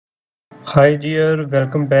Hi dear,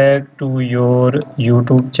 welcome back to your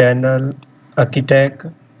YouTube channel Architect.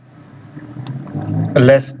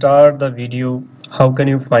 Let's start the video. How can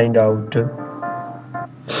you find out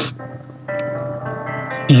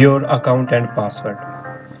your account and password?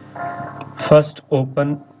 First,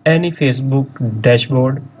 open any Facebook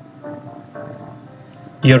dashboard,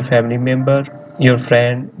 your family member, your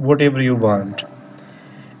friend, whatever you want,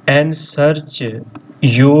 and search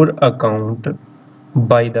your account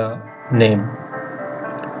by the name.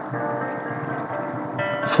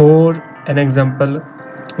 For an example,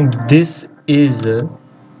 this is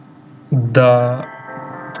the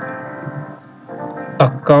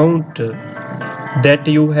account that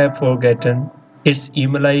you have forgotten its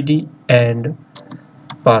email ID and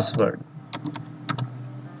password.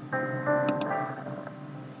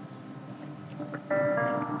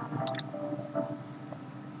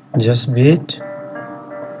 Just wait.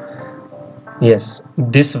 Yes,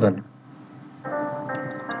 this one.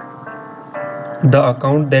 The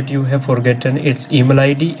account that you have forgotten its email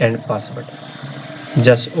ID and password.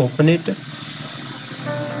 Just open it.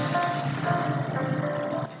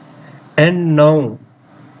 And now,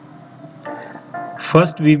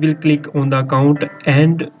 first we will click on the account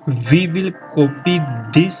and we will copy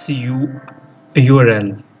this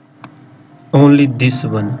URL. Only this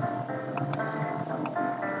one.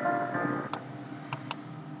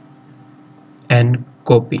 And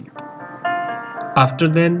copy. After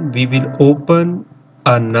then we will open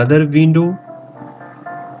another window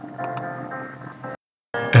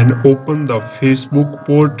and open the Facebook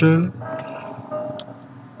portal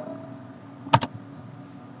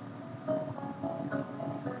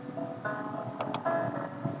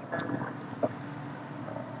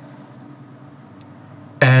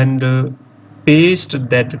and paste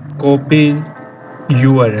that copy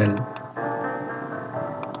URL.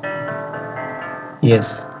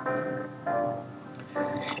 Yes,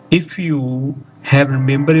 if you have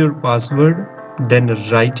remember your password, then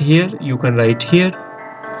write here. You can write here.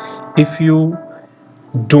 If you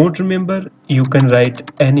don't remember, you can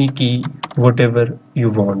write any key, whatever you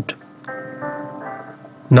want.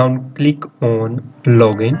 Now click on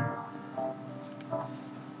login.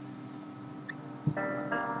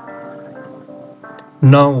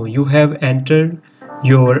 Now you have entered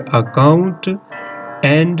your account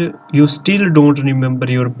and you still don't remember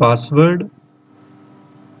your password.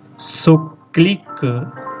 So click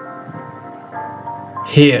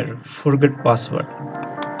here, forget password.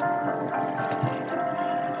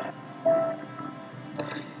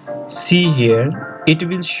 See here, it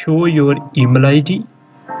will show your email ID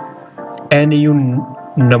and your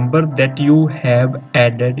number that you have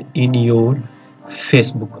added in your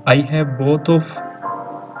Facebook. I have both of,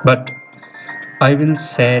 but I will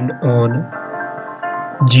send on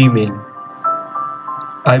Gmail.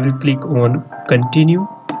 I will click on continue.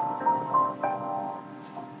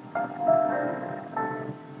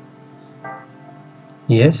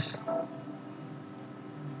 Yes.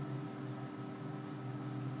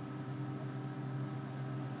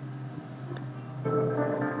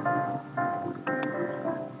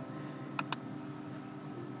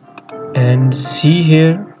 And see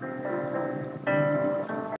here,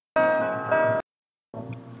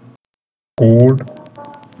 code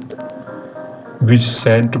which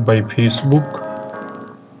sent by Facebook.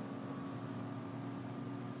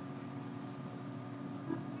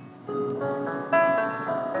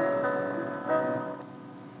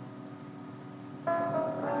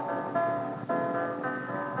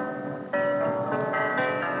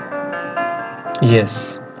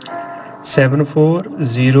 Yes,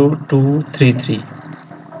 740233.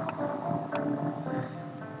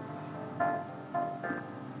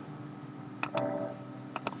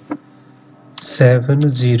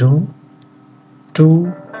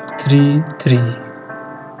 70233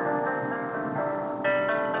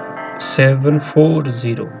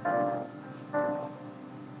 740.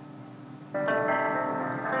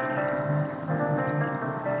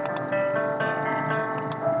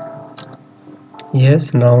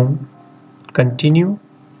 Yes, now continue.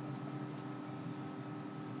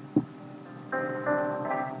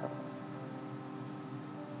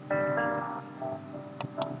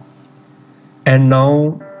 And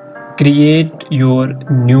now create your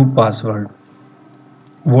new password,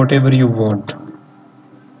 whatever you want.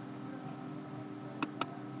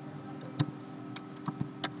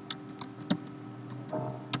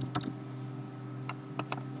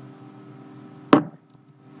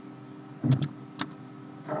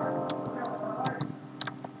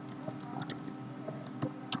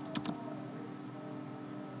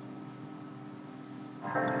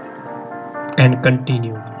 And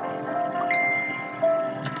continue.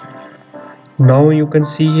 Now you can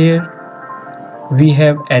see here we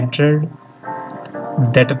have entered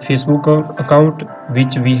that Facebook account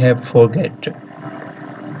which we have forget.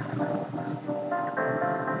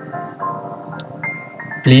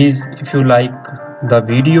 Please, if you like the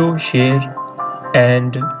video, share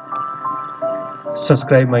and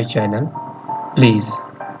subscribe my channel, please.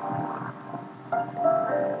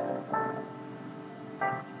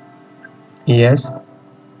 Yes,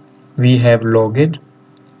 we have logged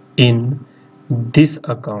in this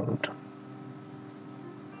account.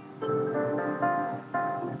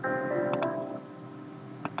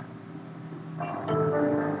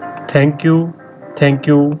 Thank you, thank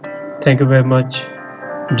you, thank you very much,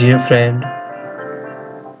 dear friend.